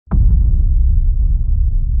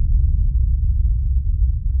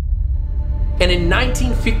And in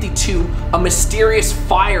 1952, a mysterious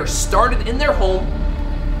fire started in their home,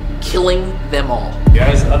 killing them all. You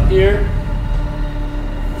guys up here?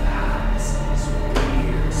 This is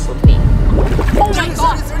weird. Oh my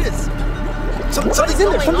God! There it is! Something's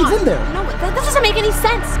in there, something's in there! No, that doesn't make any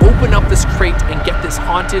sense! Open up this crate and get this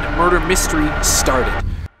haunted murder mystery started.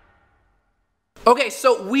 Okay,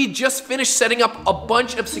 so we just finished setting up a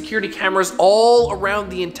bunch of security cameras all around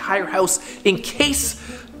the entire house in case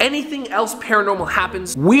anything else paranormal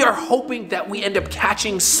happens. We are hoping that we end up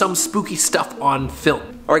catching some spooky stuff on film.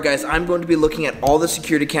 Alright guys, I'm going to be looking at all the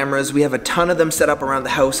security cameras. We have a ton of them set up around the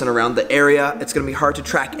house and around the area. It's going to be hard to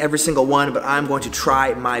track every single one, but I'm going to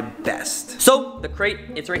try my best. So, the crate,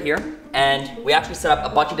 it's right here, and we actually set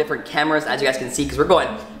up a bunch of different cameras, as you guys can see, because we're going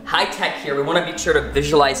high tech here. We want to make sure to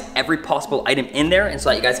visualize every possible item in there, and so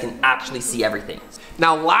that you guys can actually see everything.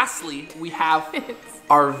 Now lastly, we have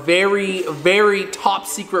our very, very top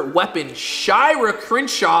secret weapon, Shira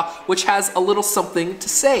Crenshaw, which has a little something to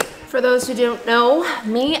say. For those who don't know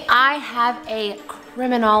me, I have a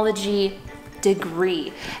criminology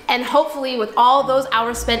degree. And hopefully with all those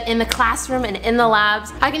hours spent in the classroom and in the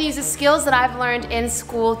labs, I can use the skills that I've learned in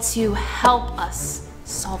school to help us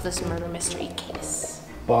solve this murder mystery case.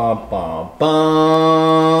 Ba, ba,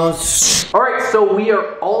 ba. All right, so we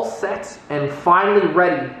are all set and finally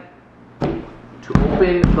ready to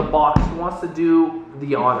open the box. Who wants to do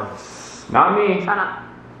the honors? Not me. Shut up.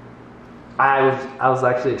 I was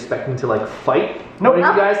actually expecting to like fight Nope. one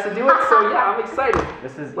of you guys to do it, so yeah, I'm excited.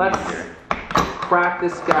 This is Let's easier. crack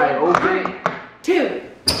this guy open. 2,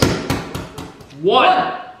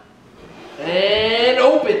 1, and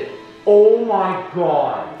open. Oh my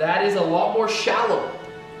God. That is a lot more shallow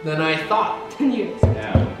than I thought.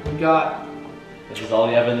 Yeah. We got, This is all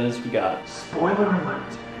the evidence we got. spoiler alert,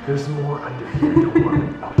 there's more under here, don't worry.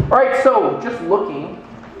 All right, so just looking,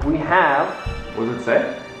 we have, What does it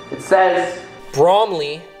say? it says,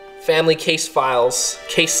 Bromley Family Case Files,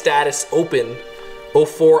 case status open,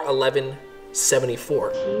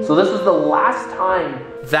 04/11/74. So this was the last time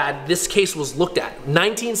that this case was looked at,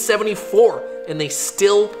 1974, and they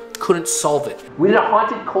still couldn't solve it. We did a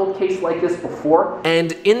haunted cold case like this before,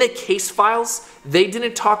 and in the case files, they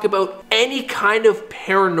didn't talk about any kind of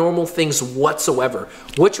paranormal things whatsoever,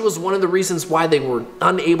 which was one of the reasons why they were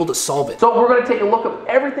unable to solve it. So we're gonna take a look at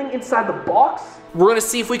everything inside the box. We're gonna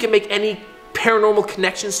see if we can make any paranormal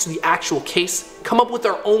connections to the actual case, come up with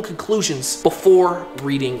our own conclusions before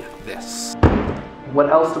reading this. What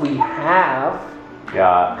else do we have?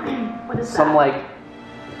 Yeah. What is Some that? like,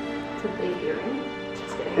 It's a big earring.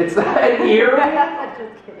 Just kidding. it's an earring?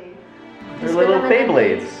 Just kidding. They're little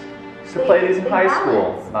Beyblades. Used to play these in high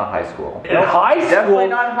school. Not high school. In high school? Definitely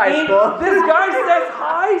not in high school. This guy says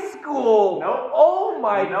high school. Nope. Oh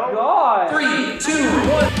my Nope. God. 3, 2,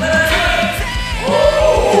 1.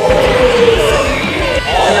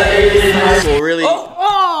 Really?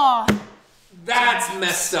 Oh, that's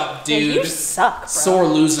messed up, dude. You suck, bro. Sore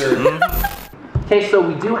loser. Okay, so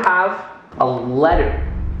we do have a letter.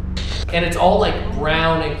 And it's all like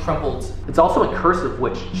brown and crumpled. It's also in cursive,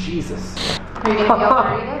 which, Jesus. Are you gonna be able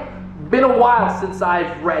to read it? Been a while since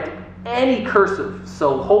I've read any cursive,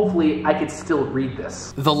 so hopefully I could still read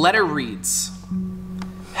this. The letter reads,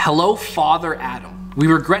 Hello, Father Adam. We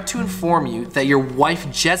regret to inform you that your wife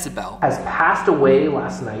Jezebel has passed away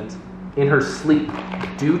last night in her sleep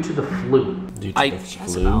due to the flu.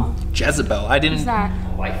 Jezebel. I didn't. What's that?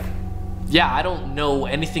 Wife. Yeah, I don't know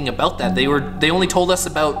anything about that. They only told us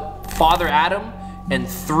about Father Adam and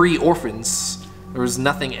 3 orphans. There was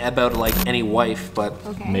nothing about like any wife, but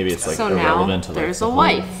Okay. Maybe it's like so irrelevant now to like there's the a whole-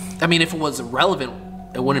 wife. I mean, if it was irrelevant,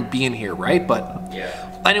 it wouldn't be in here, right? But Yeah.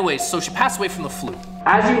 anyways, so she passed away from the flu.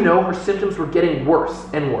 As you know, her symptoms were getting worse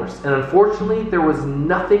and worse, and unfortunately, there was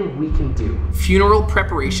nothing we can do. Funeral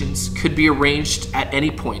preparations could be arranged at any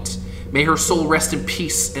point. May her soul rest in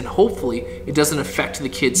peace, and hopefully, it doesn't affect the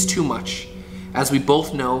kids too much. As we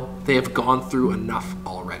both know, they have gone through enough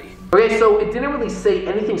already. Okay, so it didn't really say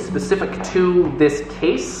anything specific to this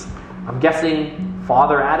case. I'm guessing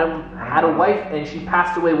Father Adam had a wife and she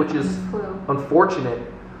passed away, which is unfortunate.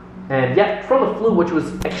 And yeah, from the flu, which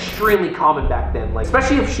was extremely common back then. Like,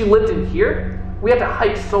 especially if she lived in here, we had to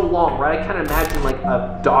hike so long, right? I can't imagine like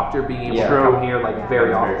a doctor being able to come here like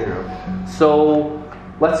very often. So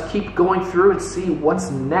let's keep going through and see what's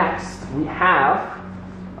next. We have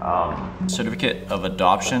certificate of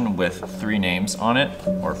adoption with 3 names on it,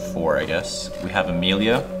 or 4, I guess. We have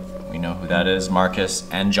Amelia, we know who that is, Marcus,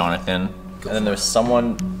 and Jonathan. And then there's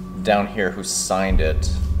someone down here who signed it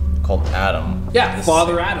called Adam. Yeah,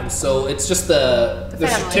 Father Adam. So it's just the family.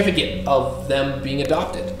 certificate of them being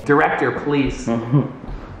adopted. Director, please.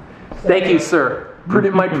 Thank you, sir.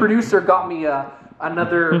 My producer got me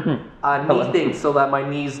another knee thing so that my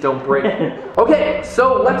knees don't break. Okay,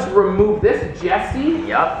 so let's remove this. Jesse,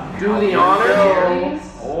 Yep. do the honor, please.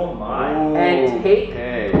 Oh my. And take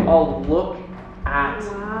a look at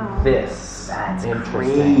this. That's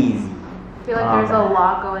Interesting. I feel like there's a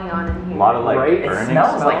lot going on in here. A lot of like Right? burning It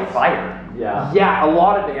smells like fire. Yeah. Yeah, a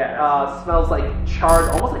lot of it smells like charred,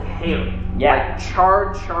 almost like hair. Yeah. Like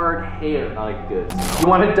charred hair. Not like good. You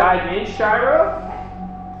want to dive in, Shira?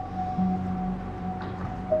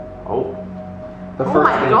 Oh, The Oh first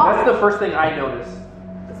my thing. God. That's the first thing I noticed.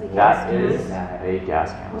 It's like that gas is cans. a gas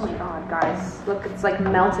Oh my canister. god, guys. Look, it's like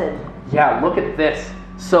melted. Yeah, look at this.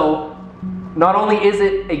 So, not only is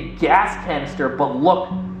it a gas canister, but look,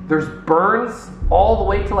 there's burns all the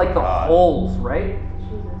way to like the holes, right?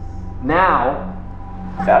 Jesus. Now,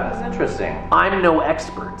 That is interesting. I'm no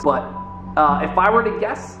expert, but if I were to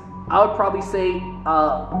guess, I would probably say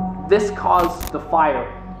this caused the fire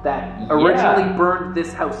that originally burned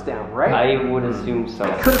this house down, right? I would assume so.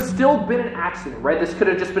 Could have still been an accident, right? This could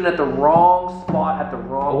have just been at the wrong spot at the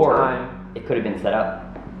wrong time. It could have been set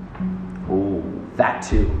up. Ooh. That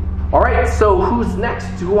too. All right, so who's next?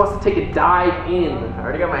 Who wants to take a dive in? I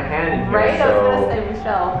already got my hand in here, Right? I was so gonna say,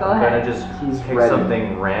 Michelle, go I'm ahead. gonna just pick ready.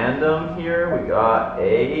 something random here. We got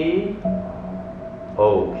a.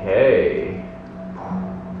 Okay.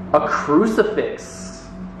 A crucifix.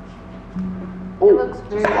 It looks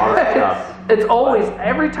very A lot of stuff. It's always,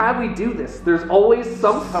 every time we do this, there's always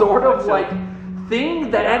some sort of like thing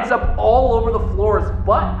that ends up all over the floors,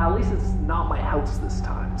 but at least it's not my house this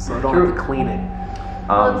time, so I don't have to clean it.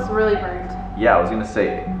 It looks really burnt. Yeah, I was gonna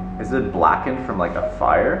say, is it blackened from like a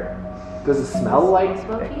fire? Does it smell like?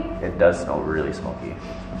 Smoky? It does smell really smoky.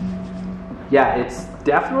 Yeah, it's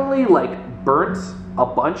definitely like burnt a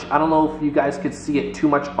bunch. I don't know if you guys could see it too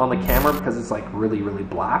much on the camera because it's like really, really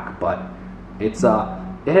black, but it's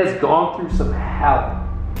it has gone through some hell.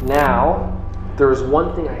 Now, there's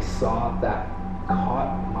one thing I saw that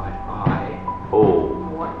caught my eye. Oh,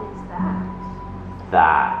 What is that?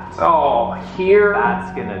 that. Oh, here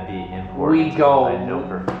That's gonna be important. we go. I know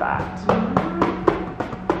for a fact. So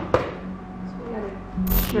we got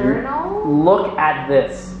a journal? Look at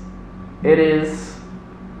this. It is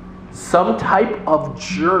some type of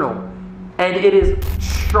journal, and it is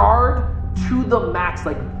charred to the max,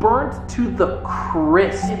 like burnt to the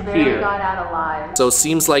crisp It barely here. got out alive. So it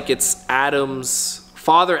seems like it's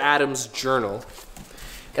Father Adam's journal.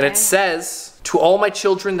 And it says, "To all my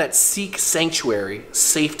children that seek sanctuary,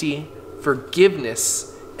 safety,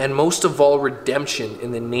 forgiveness, and most of all redemption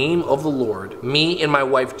in the name of the Lord, me and my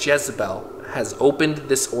wife Jezebel has opened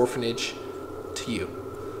this orphanage to you."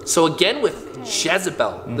 So again with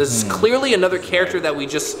Jezebel, this is clearly another character that we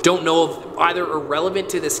just don't know of, either irrelevant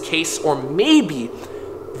to this case or maybe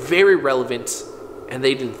very relevant, and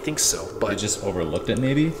they didn't think so, I but just overlooked it,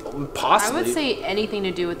 maybe. I possibly. would say anything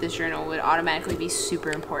to do with this journal would automatically be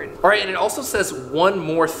super important. All right, and it also says one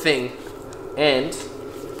more thing, and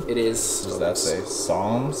it is What does that say?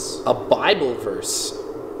 Psalms? a Bible verse.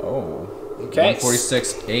 Oh. Okay.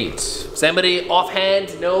 146:8. Does anybody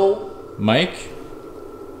offhand know? Mike?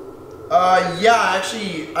 Yeah,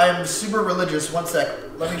 actually, I'm super religious. One sec.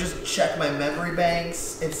 Let me just check my memory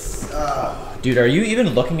banks. It's, Dude, are you even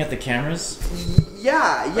looking at the cameras?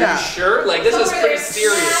 yeah. Are you sure? Like, this is pretty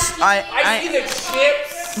serious. I see the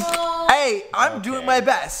chips. Hey, I'm doing my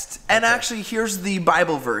best. And actually, here's the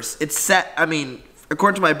Bible verse. It's set,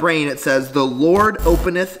 according to my brain, it says, "The Lord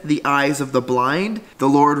openeth the eyes of the blind. The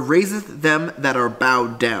Lord raiseth them that are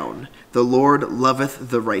bowed down. The Lord loveth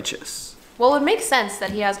the righteous." Well, it makes sense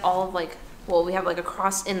that he has all of like, well, we have like a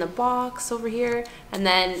cross in the box over here, and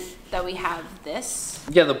then that we have this.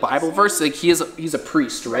 Yeah, the Bible verse, like he's a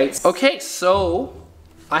priest, right? Okay, so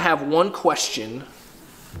I have one question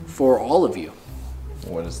for all of you.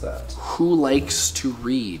 What is that? Who likes to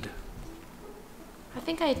read? I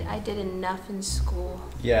think I did enough in school.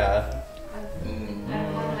 Yeah.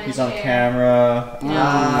 He's on camera.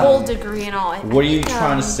 Full degree and all. What are you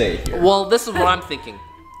trying to say here? Well, this is what I'm thinking.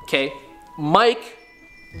 Okay, Mike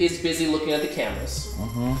is busy looking at the cameras.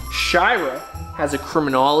 Shira has a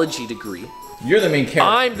criminology degree. You're the main character.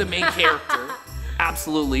 I'm the main character,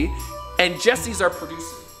 absolutely, and Jesse's our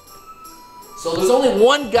producer. So there's only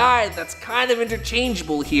one guy that's kind of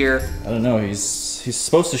interchangeable here, I don't know. He's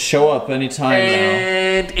supposed to show up anytime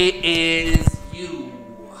and it is you.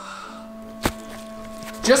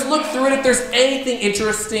 Just look through it. If there's anything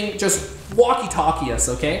interesting, just walkie-talkie us,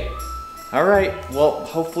 okay? now. All right. Well,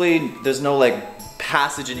 hopefully there's no like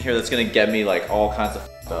passage in here that's gonna get me like all kinds of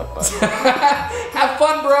stuff. But Have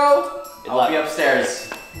fun, bro. I'll be upstairs.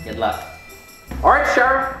 Good luck. All right,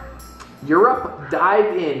 Shara, You're up.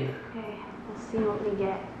 Dive in. Okay, let's see what we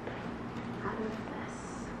get out of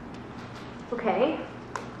this. Okay.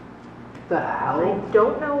 The hell? I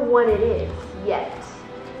don't know what it is yet.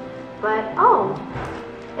 But, oh,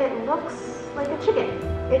 it looks like a chicken.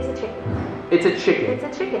 It's a chicken. It's a chicken. It's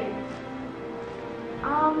a chicken.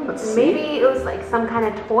 Let's see. Maybe it was like some kind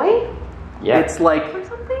of toy Yeah. It's like, or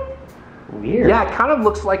something? Weird. yeah, it kind of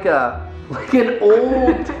looks like an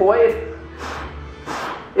old toy.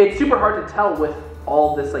 It's super hard to tell with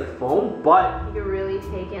all this like foam, but You can really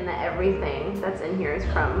take in that everything that's in here is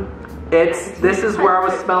from... this is where I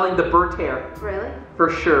was smelling the burnt hair, Really? for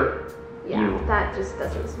sure. Yeah, that just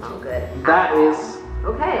doesn't smell good. That is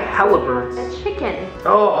Okay. hella so burnt. a chicken.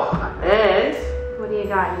 Oh, and What do you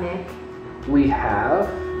got, Nick? we have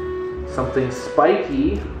something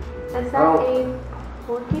spiky. Is that Oh. a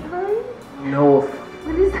porcupine? No,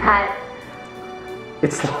 What is that?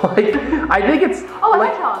 it's like, I think it's Oh, a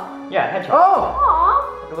like, hedgehog. Yeah, hedgehog.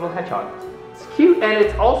 oh, Aww. A little hedgehog. it's cute, and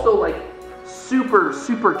it's also like super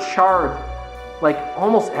charred, like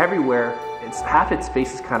almost everywhere. It's half its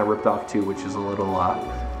face is kind of ripped off too, which is a little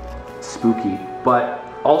spooky, but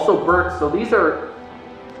also burnt. So these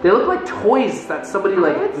they look like toys that somebody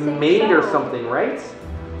would like say made or so. something, right?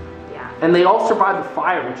 Yeah. And they all survived the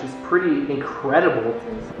fire, which is pretty incredible.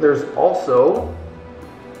 There's also,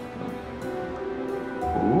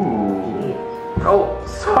 Ooh. oh,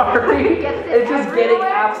 sorry, Gets it it's just getting everywhere?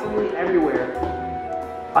 absolutely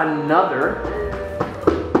everywhere. Another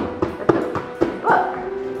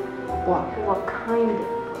Book. book. What kind of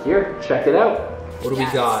book? Here, check it out. What do we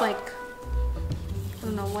got? It's like, I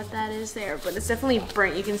don't know what that is there, but it's definitely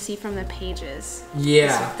burnt. You can see from the pages.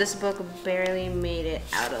 Yeah. This book barely made it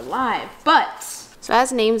out alive, but. So it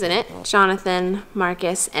has names in it, Jonathan,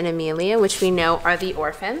 Marcus, and Amelia, which we know are the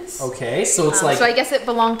orphans. Okay, so it's So I guess it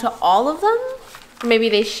belonged to all of them? Or maybe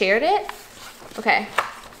they shared it? Okay,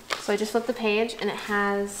 so I just flipped the page and it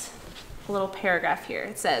has a little paragraph here.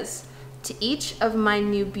 It says, "To each of my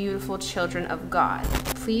new beautiful children of God,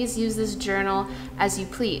 please use this journal as you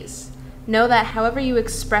please. Know that however you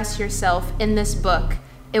express yourself in this book,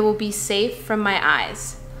 it will be safe from my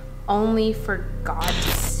eyes, only for God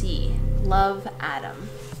to see. Love, Adam."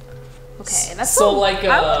 Okay, that's So, like,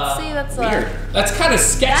 I would say that's weird. that's kind of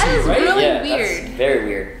sketchy, that is right? really Yeah, weird. that's very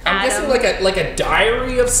weird. I'm guessing Adam. like a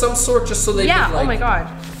diary of some sort, just so they Yeah, could like. oh my god.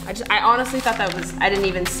 I honestly thought that was, I didn't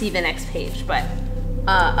even see the next page, but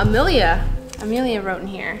Amelia wrote in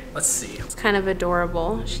here. Let's see. It's kind of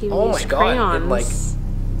adorable. She Oh my used god, crayons. in like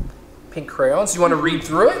pink crayons. You want to read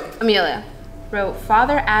through it? Amelia wrote,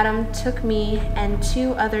 "Father Adam took me and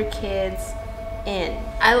 2 other kids in."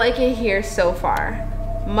 I like it here so far.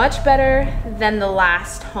 Much better than the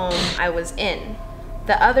last home I was in.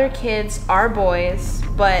 The other kids are boys,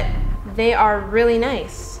 but they are really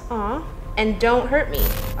nice. Aw. And don't hurt me.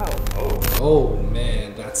 Oh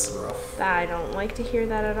man, that's rough. I don't like to hear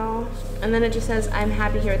that at all. And then it just says, "I'm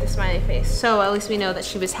happy here" with a smiley face. So at least we know that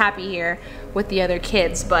she was happy here with the other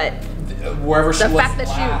kids, but Wherever she the was fact that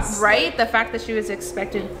last. she, right? The fact that she was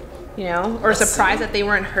expected, you know, or surprised that they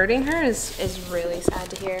weren't hurting her is really sad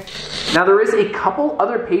to hear. Now there is a couple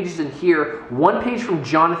other pages in here. One page from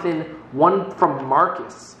Jonathan, one from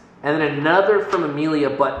Marcus, and then another from Amelia,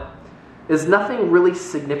 but there's nothing really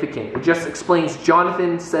significant. It just explains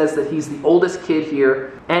Jonathan says that he's the oldest kid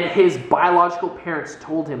here, and his biological parents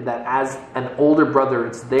told him that as an older brother,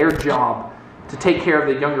 it's their job to take care of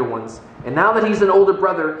the younger ones. And now that he's an older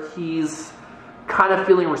brother, he's kind of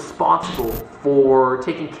feeling responsible for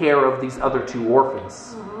taking care of these other 2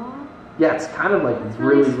 orphans. Yeah, it's kind of like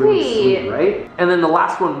really sweet. sweet, right? And then the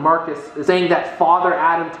last one, Marcus, is saying that Father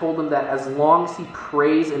Adam told him that as long as he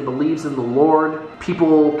prays and believes in the Lord,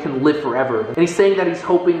 people can live forever. And he's saying that he's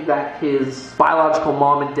hoping that his biological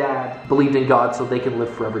mom and dad believed in God so they can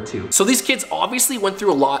live forever too. So these kids obviously went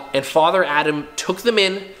through a lot, and Father Adam took them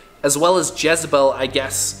in, as well as Jezebel, I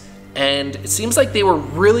guess. And it seems like they were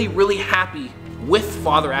really happy with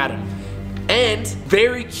Father Adam. And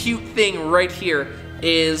very cute thing right here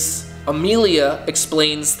is Amelia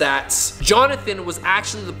explains that Jonathan was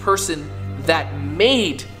actually the person that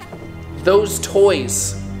made those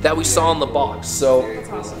toys that we saw in the box. So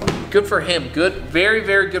good for him. Good,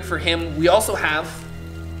 very good for him. We also have,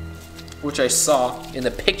 which I saw in the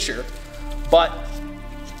picture, but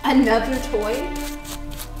Another toy?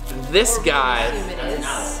 this guy, It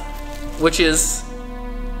is. which is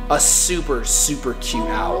a super cute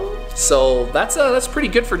owl. So that's pretty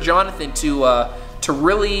good for Jonathan to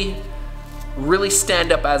really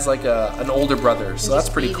stand up as like an older brother. So that's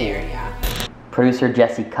pretty cool. There, yeah. Producer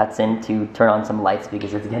Jesse cuts in to turn on some lights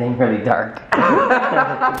because it's getting really dark.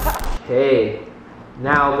 Hey,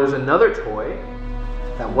 Now, there's another toy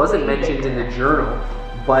that wasn't mentioned in the journal,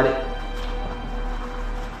 but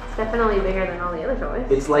It's definitely bigger than all the other toys.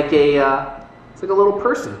 it's like a little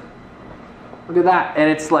person. Look at that, and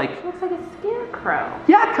it's like, It looks like a scarecrow.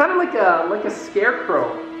 yeah, kind of like a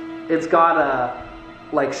scarecrow. It's got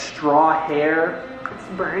like straw hair. It's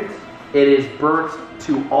burnt. It is burnt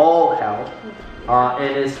to all hell,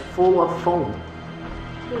 and is full of foam.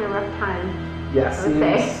 It's been a rough time. Yeah, I would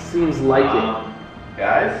say. seems like it.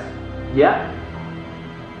 Guys, Yeah.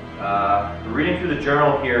 we're reading through the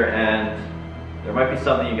journal here, and there might be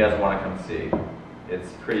something you guys want to come see. It's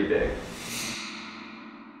pretty big.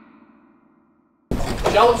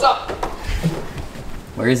 Michelle, what's up?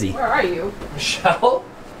 Where is he? Where are you? Michelle?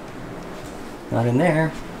 Not in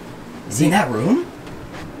there. Is he in that room?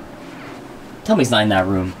 Tell me he's not in that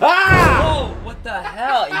room. Ah! Oh, what the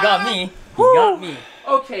hell? You got me. You got me.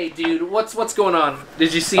 Okay, dude, what's going on?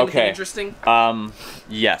 Did you see anything interesting?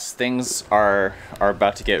 Yes, things are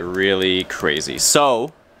about to get really crazy.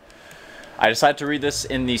 So, I decided to read this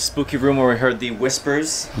in the spooky room where we heard the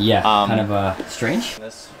whispers. Yeah, kind of strange.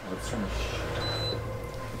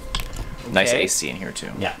 Nice Okay. AC in here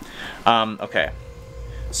too. Yeah. Okay.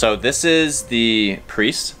 So this is the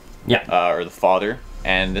priest. Yeah. Or the father,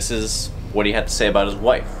 and this is what he had to say about his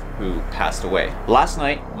wife, who passed away. Last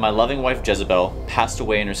night, my loving wife Jezebel passed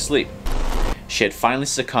away in her sleep. She had finally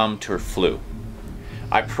succumbed to her flu.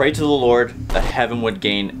 I prayed to the Lord that heaven would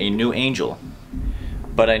gain a new angel,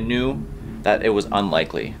 but I knew that it was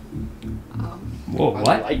unlikely. Whoa,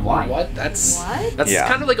 what? Like, Why? what? That's Yeah.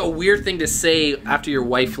 kind of like a weird thing to say after your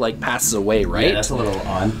wife like passes away, right? Yeah, that's a little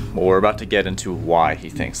odd. Well, we're about to get into why he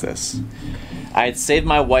thinks this. I had saved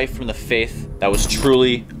my wife from the faith that was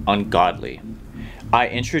truly ungodly. I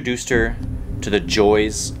introduced her to the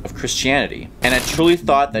joys of Christianity, and I truly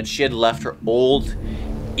thought that she had left her old,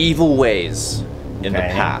 evil ways in the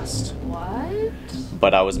Okay. past. What?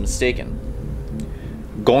 But I was mistaken.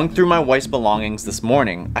 Going through my wife's belongings this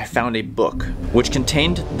morning, I found a book which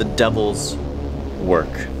contained the devil's work.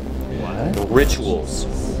 What? Rituals,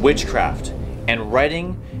 witchcraft, and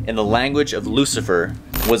writing in the language of Lucifer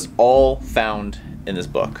was all found in this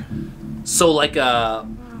book. So like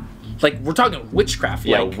we're talking witchcraft.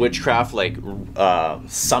 Yeah, like, witchcraft, like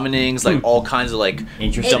summonings, like all kinds of like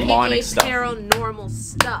Interesting. demonic AKA stuff. paranormal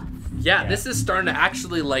stuff. yeah, this is starting to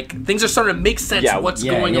actually like things are starting to make sense. Yeah, of what's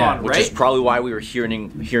yeah, going yeah. on, Which right? is probably why we were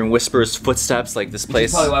hearing whispers, footsteps, like this Which place.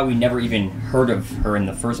 is probably why we never even heard of her in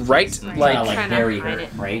the first place. Right? To Like- kinda, like Trying to bury hide her, it.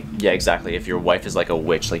 right? Yeah, exactly. If your wife is like a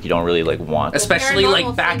witch, like you don't really like want. Especially like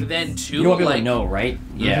paranormal back things- then too. You don't really like, know, right?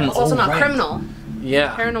 Yeah. It's also not right. criminal.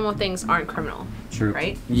 Yeah. Paranormal things aren't criminal, True.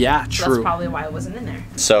 right? Yeah, So true. that's probably why it wasn't in there.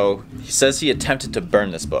 So he says he attempted to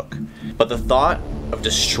burn this book, but the thought of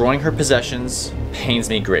destroying her possessions pains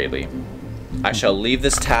me greatly. I shall leave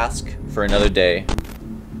this task for another day.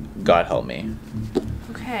 God help me.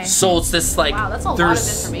 Okay. So it's this like Wow, that's a lot of there's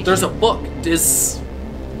information. there's a book.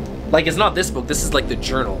 Like it's not this book. This is like the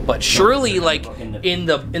journal. But surely like book in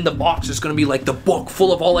in the box there's gonna be like the book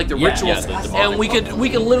full of all like the Yeah, rituals, yeah, the and we could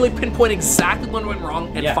literally pinpoint exactly what went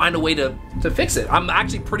wrong and Yeah. find a way to fix it. I'm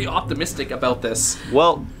actually pretty optimistic about this.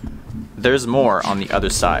 Well, there's more on the other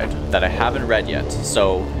side that I haven't read yet,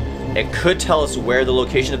 so it could tell us where the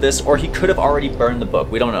location of this, or he could have already burned the book.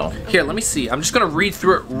 We don't know. Here, let me see. I'm just gonna read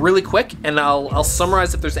through it really quick, and I'll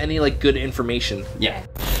summarize if there's any like good information. Yeah.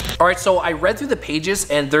 All right, so I read through the pages,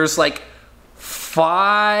 and there's like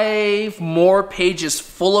 5 more pages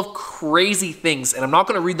full of crazy things, and I'm not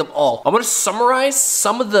gonna read them all. I'm gonna summarize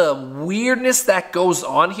some of the weirdness that goes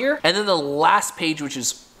on here, and then the last page, which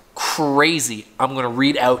is crazy, I'm gonna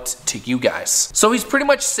read out to you guys. So he's pretty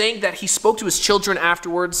much saying that he spoke to his children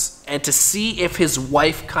afterwards, and to see if his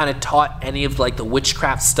wife kind of taught any of like the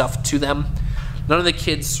witchcraft stuff to them. None of the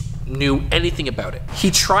kids knew anything about it.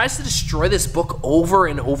 He tries to destroy this book over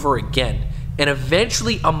and over again, and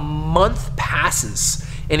eventually a month passes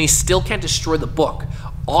and he still can't destroy the book.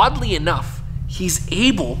 Oddly enough, he's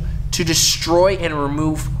able to destroy and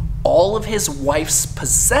remove all of his wife's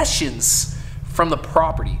possessions from the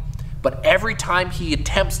property. But every time he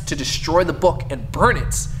attempts to destroy the book and burn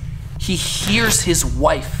it, he hears his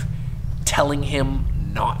wife telling him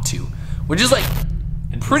not to, which is like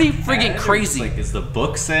pretty friggin' crazy. Like, is the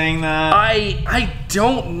book saying that? I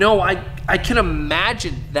don't know. I can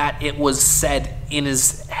imagine that it was said in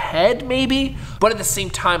his head, maybe, but at the same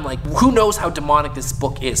time, like, who knows how demonic this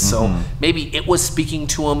book is? So maybe it was speaking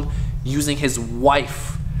to him using his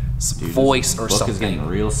wife's voice or Book something. is getting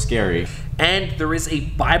real scary. And there is a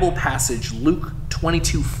Bible passage, Luke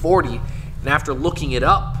 22:40, and after looking it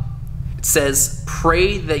up, it says,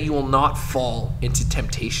 "Pray that you will not fall into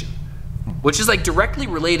temptation." which is like directly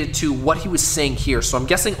related to what he was saying here. So I'm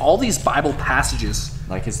guessing all these Bible passages,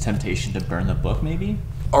 Like his temptation to burn the book, maybe?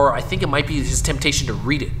 or I think it might be his temptation to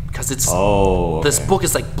read it, because it's this okay. book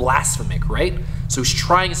is like blasphemic, right? So he's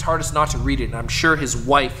trying his hardest not to read it, and I'm sure his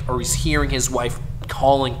wife, or he's hearing his wife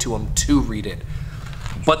calling to him to read it.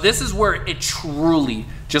 But this is where it truly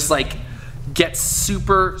just like gets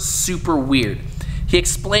super, super weird. He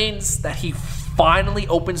explains that he finally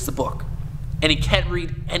opens the book and he can't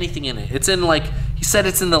read anything in it. It's in like, he said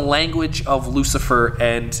it's in the language of Lucifer,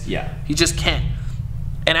 and he just can't.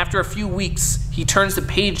 And after a few weeks, he turns the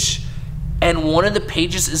page and one of the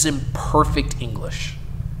pages is in perfect English,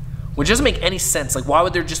 which doesn't make any sense. Like, why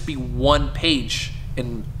would there just be one page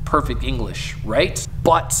in perfect English, right?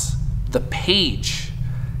 But the page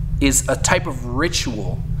is a type of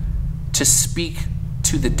ritual to speak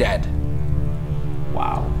to the dead.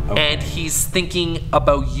 Wow. Okay. And he's thinking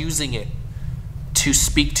about using it to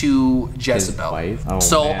speak to Jezebel. His wife? Oh,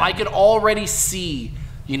 so man. I could already see,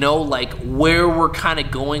 you know, like where we're kind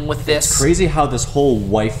of going with this. It's crazy how this whole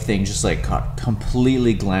wife thing just like got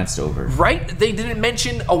completely glanced over. Right? They didn't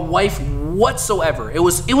mention a wife whatsoever. It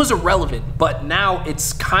was irrelevant, but now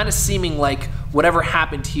it's kind of seeming like whatever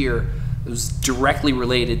happened here was directly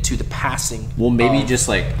related to the passing. Well, maybe just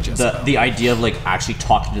like Jezebel. the idea of like actually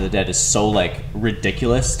talking to the dead is so like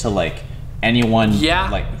ridiculous to like anyone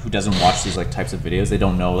like who doesn't watch these like types of videos. They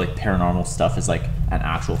don't know like paranormal stuff is like an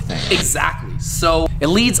actual thing. Exactly. So it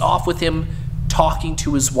leads off with him talking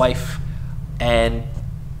to his wife, and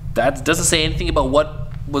that doesn't say anything about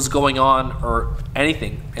what was going on or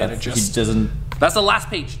anything. And it just he doesn't. That's the last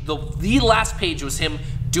page. The last page was him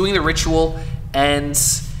doing the ritual, and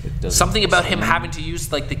something about him having to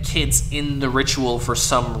use like the kids in the ritual for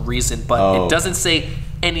some reason, but it doesn't say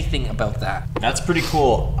anything about that. That's pretty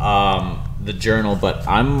cool. The journal, but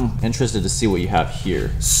I'm interested to see what you have here.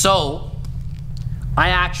 So I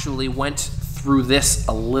actually went through this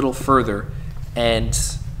a little further, and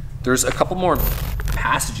there's a couple more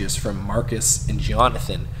passages from Marcus and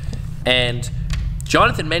Jonathan. And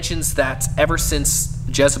Jonathan mentions that ever since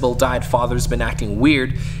Jezebel died, Father's been acting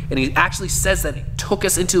weird, and he actually says that he took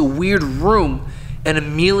us into a weird room and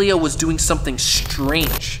Amelia was doing something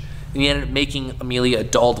strange, and he ended up making Amelia a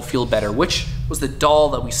doll to feel better, which was the doll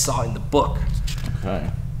that we saw in the book. Okay.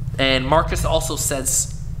 And Marcus also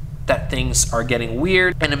says that things are getting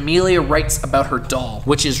weird, and Amelia writes about her doll,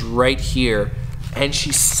 which is right here, and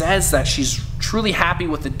she says that she's truly happy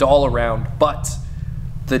with the doll around, but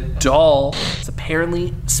the doll is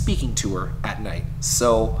apparently speaking to her at night.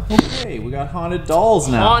 So okay, we got haunted dolls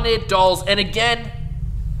now. Haunted dolls, and again,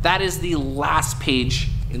 that is the last page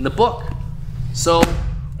in the book. So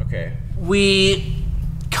okay, we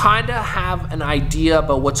kind of have an idea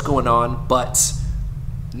about what's going on, but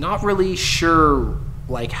not really sure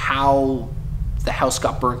like how the house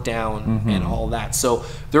got burnt down and all that. So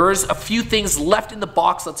there is a few things left in the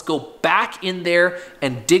box. Let's go back in there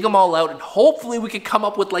and dig them all out, and hopefully we can come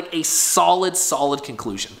up with like a solid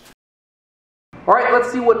conclusion. All right,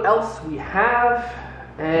 let's see what else we have.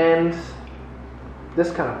 And this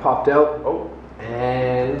kind of popped out. Oh,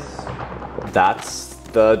 and that's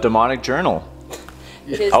the demonic journal.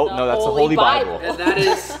 Oh no, that's the Holy Bible. And that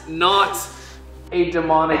is not a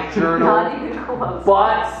demonic journal. Not even close.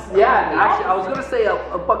 But yeah, actually, I was gonna say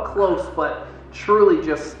a butt close, but truly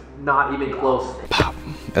just not even close.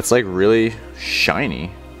 That's like really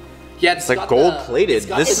shiny. Yeah, It's like gold plated.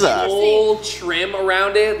 This is a gold trim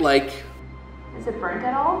around it, like. Is it burnt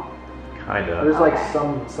at all? kinda. There's like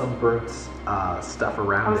some burnt stuff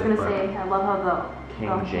around it. I was gonna but say, I love how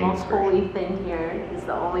the James most holy thing here is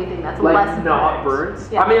the only thing that's like less not burnt.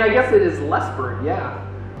 Yeah. I mean, I guess it is less burnt. Yeah.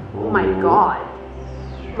 Oh my god.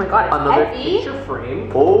 Oh my god, it's Another heavy. picture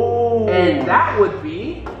frame. Oh. And that would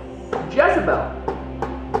be Jezebel.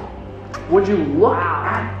 Would you look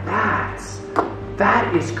at that?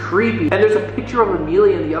 That is creepy. And there's a picture of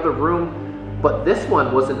Amelia in the other room, but this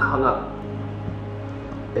one wasn't hung up.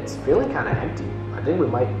 It's feeling kind of empty. I think we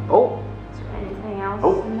might. Oh. Is there anything else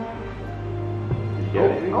Oh. in there? Did you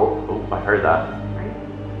get anything? Oh, I heard that. Right?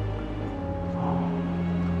 Oh.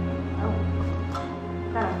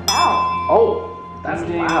 Got a bell. Oh, that's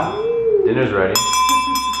loud. Dinner's ready.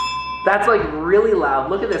 That's like really loud.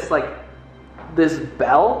 Look at this, like this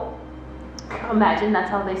bell. Imagine that's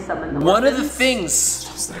how they summon the One of the weapons.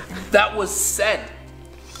 things that was said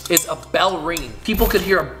is a bell ringing. People could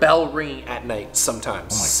hear a bell ringing at night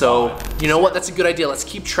sometimes. So, you know what? That's a good idea. Let's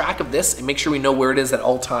keep track of this and make sure we know where it is at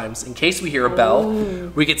all times. In case we hear a bell,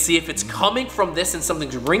 we can see if it's coming from this and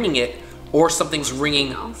something's ringing it, or something's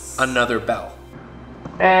ringing another bell.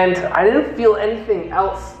 And I didn't feel anything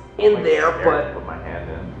else in there, but put my hand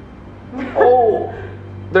in. Oh,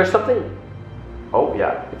 there's something. Oh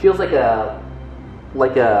yeah. It feels like a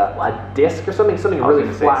disc or something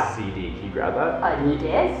really flat. CD. Can you grab that? A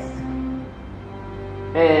disc?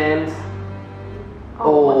 And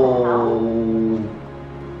What the hell?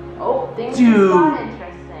 Oh, things Dude. are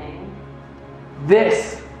interesting.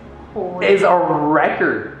 this Holy is a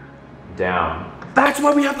record. Down. That's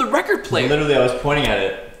why we have the record player. Literally, I was pointing at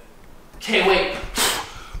it. Okay, wait.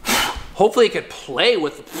 Hopefully it could play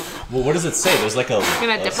with. Well, what does it say? There's like a. I'm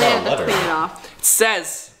gonna definitely have to clean it off. It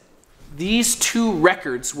says these 2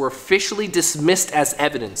 records were officially dismissed as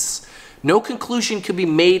evidence. No conclusion could be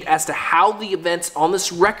made as to how the events on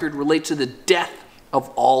this record relate to the death of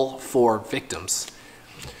all 4 victims.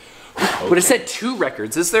 But it said 2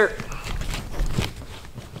 records. Is there?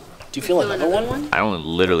 Do you feel another one? I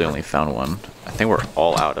literally only found one. I think we're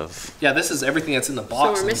all out of. Yeah, this is everything that's in the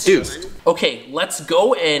box. So we're missing Dude. one. Okay, let's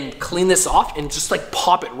go and clean this off and just like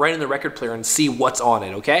pop it right in the record player and see what's on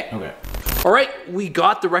it, okay? Okay. All right, we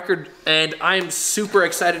got the record and I'm super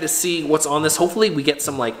excited to see what's on this. Hopefully we get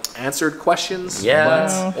some like answered questions.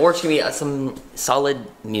 Yeah. Or it's gonna be some solid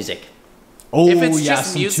music. Oh, If it's yeah,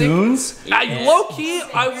 just some music, tunes. low-key,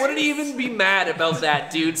 I wouldn't even be mad about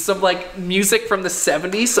that, dude. Some like music from the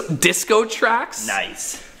 70s, some disco tracks.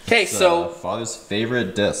 Nice. Okay, so father's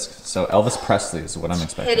favorite disc. So Elvis Presley is what I'm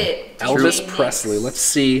expecting. Hit it. Elvis Presley, let's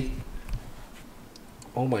see.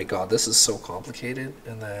 Oh my god, this is so complicated.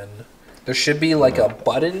 And then there should be like a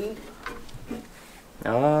button.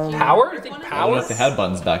 Power? You think I don't know power? if they had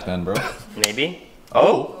buttons back then, bro. Maybe.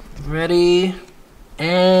 Oh. Ready.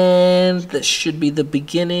 And this should be the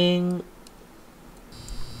beginning.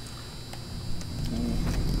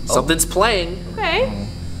 Something's playing. Okay.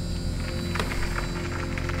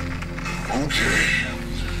 Okay,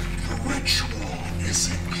 the ritual is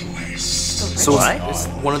in place. So it's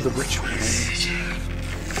one of the rituals.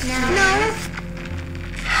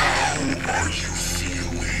 How are you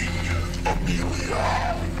feeling,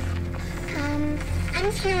 Amelia?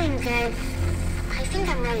 I'm feeling good. I think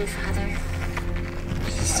I'm ready, Father.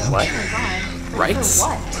 What? Right? Let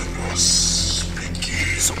us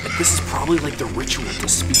begin. So this is probably like the ritual to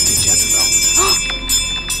speak to Jezebel.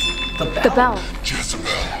 The bell. Jezebel,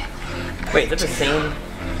 Wait, that's the same.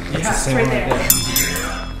 It's the same one right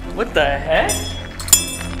there. What the heck?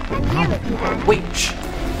 Wait, shh. Oh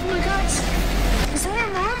my gosh. Is that our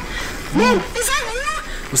mom? Mom, is that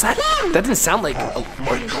you? Was that? That didn't sound like.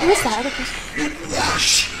 Who's that other person? it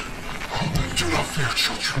was. Do not fear,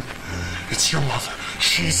 children. It's your mother.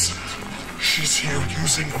 She's here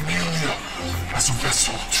using Amelia as a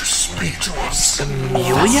vessel to speak to us.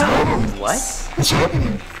 Amelia? What? What's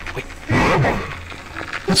happening? Wait.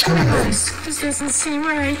 What's going on? This doesn't seem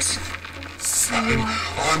right.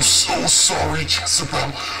 I'm so sorry,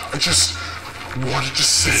 Jezebel. I just wanted to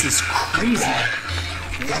say this is crazy.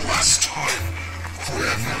 One last time.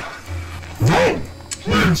 Forever. No!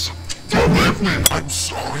 Please! Don't leave me! I'm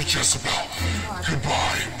sorry, Jezebel.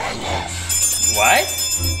 Goodbye, my love. What?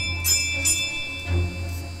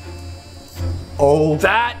 Oh.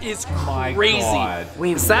 That is crazy. God.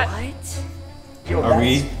 Wait, is that? Are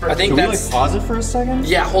we? I think Can we that's. like pause it for a second?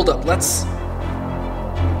 Yeah, hold up. Let's.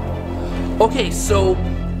 Okay, so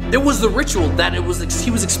there was the ritual that he was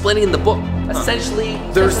explaining in the book. Essentially,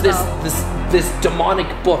 there's this demonic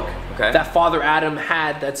book that Father Adam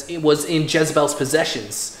had it was in Jezebel's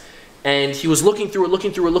possessions, and he was looking through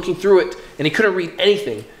it, and he couldn't read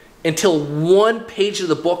anything until one page of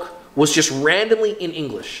the book was just randomly in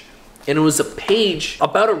English, and it was a page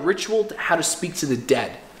about a ritual to how to speak to the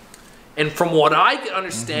dead. And from what I can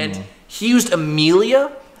understand, he used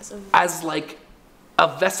Amelia as like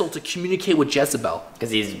a vessel to communicate with Jezebel.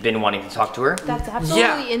 Because he's been wanting to talk to her? That's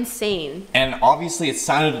absolutely insane. And obviously it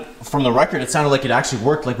sounded, from the record, it sounded like it actually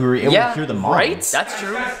worked, like we were able to hear the mom. Right? That's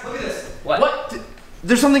true. Guys, look at this. What?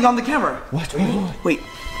 There's something on the camera. What? Wait.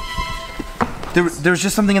 There's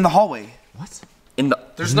just something in the hallway. What? In the...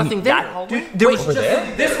 There's nothing there. Dude, there was Over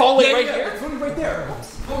there? This hallway right here. It's right there.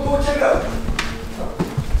 Go check it out.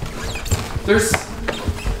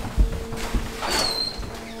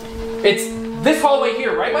 It's this hallway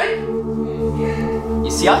here, right, Mike?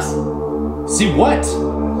 You see us? See what?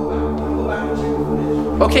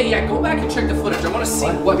 Okay, yeah, go back and check the footage. I want to see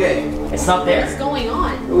what. Okay. It's not there. What's going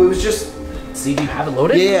on? It was just. See, do you have it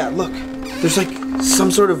loaded? Yeah, look. There's like some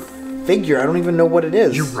sort of figure. I don't even know what it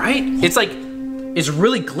is. You're right. It's like, it's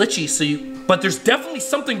really glitchy. But there's definitely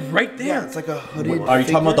something right there. Yeah, it's like a hooded. Are you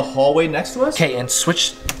talking about the hallway next to us? Okay, and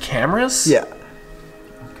switch cameras. Yeah.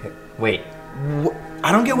 Wait.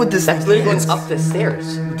 I don't get what this That's literally going up the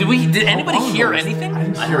stairs. Did anybody hear anything?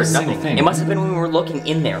 I heard nothing. It must have been when we were looking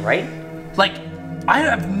in there, right? Like, I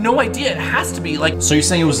have no idea. It has to be like. So you're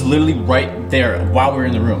saying it was literally right there while we were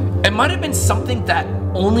in the room? It might have been something that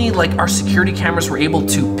only like our security cameras were able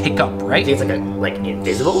to pick up, right? It's like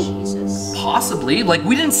invisible? Jesus. Possibly. Like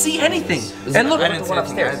we didn't see anything. And look, I didn't see anything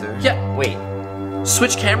upstairs. either. Yeah. Wait,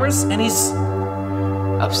 Switch cameras, and he's.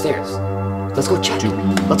 upstairs. Let's go check.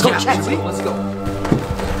 Let's go Yeah, check. let's go.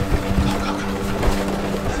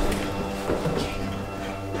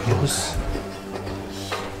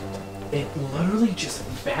 It literally just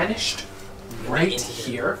vanished right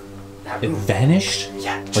here. That It room. vanished?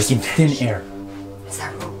 Yeah, Like just in thin vanished. air. It's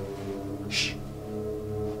that room. Shh.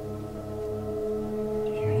 Do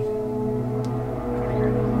you hear anything?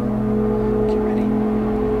 Get ready.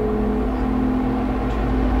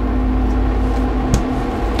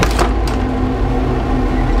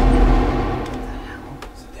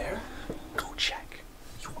 Is it there? Go check.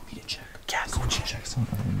 You want me to check? Yeah, go check. Check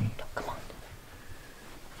something over me. Come on.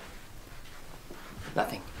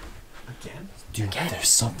 Nothing. Again? Dude, there's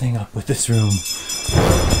something up with this room.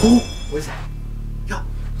 What is that? Yo,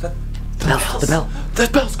 the bell, the bell. The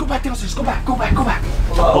bells. Go back downstairs. Go back. Go back. Go back.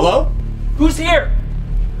 Hello? Who's here?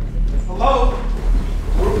 Hello?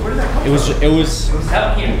 Where did that come It was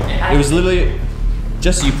Out here. it was literally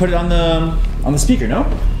Jesse, you put it on the speaker, no?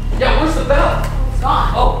 Yeah, where's the bell? It's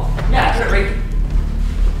gone. Oh, yeah, I put it right.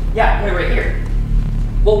 Yeah, I put it right here.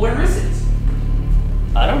 Well, where is it?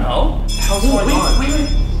 I don't know. How's going on? Wait.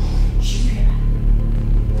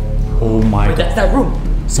 Oh my Wait, that's god. that room.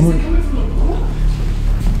 Someone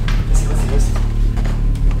Listen.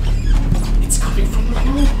 It's coming from the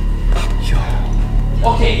room.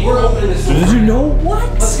 Okay, we're opening this door. Did you know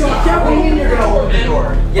what? Let's go. Yeah, we're in here. You're gonna open the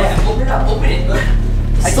door. Yeah, open it up. Open it.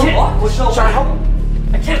 I can't. Push it Try help.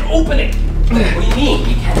 I can't open it. What do you mean?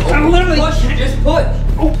 You can't open it. literally push. can't. Just push.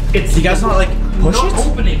 Oh, it's You guys not like push not it?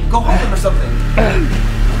 opening. Go help him or something.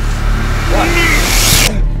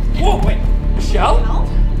 Whoa, wait. Michelle?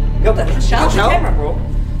 Yo, that's Michelle. Michelle? Camera, bro.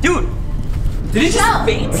 Dude. Did he just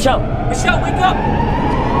faint? Michelle. Michelle, wake up.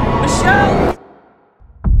 Michelle.